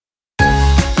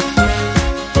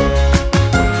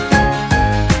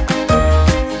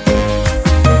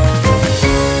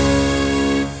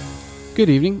Good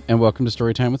evening, and welcome to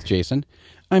Storytime with Jason.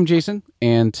 I'm Jason,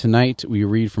 and tonight we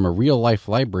read from a real-life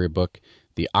library book,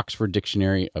 the Oxford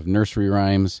Dictionary of Nursery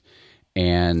Rhymes,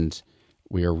 and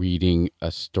we are reading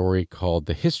a story called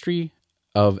The History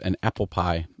of an Apple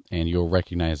Pie, and you'll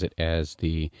recognize it as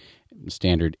the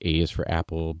standard A is for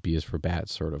apple, B is for bat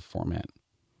sort of format.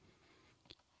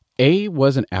 A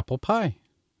was an apple pie.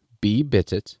 B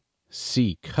bit it.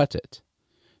 C cut it.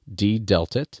 D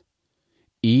dealt it.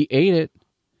 E ate it.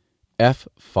 F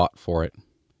fought for it.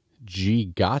 G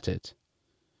got it.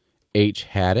 H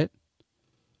had it.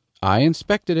 I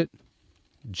inspected it.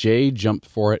 J jumped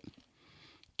for it.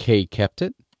 K kept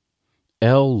it.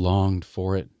 L longed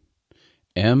for it.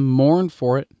 M mourned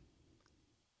for it.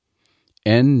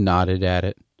 N nodded at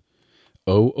it.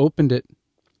 O opened it.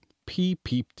 P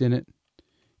peeped in it.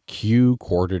 Q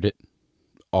quartered it.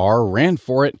 R ran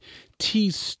for it. T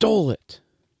stole it.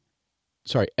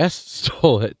 S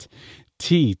stole it.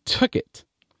 T took it.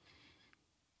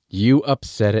 U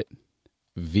upset it.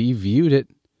 V viewed it.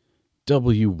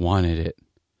 W wanted it.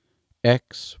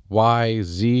 X, Y,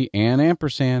 Z, and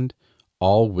ampersand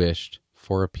all wished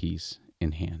for a piece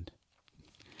in hand.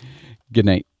 Good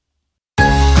night.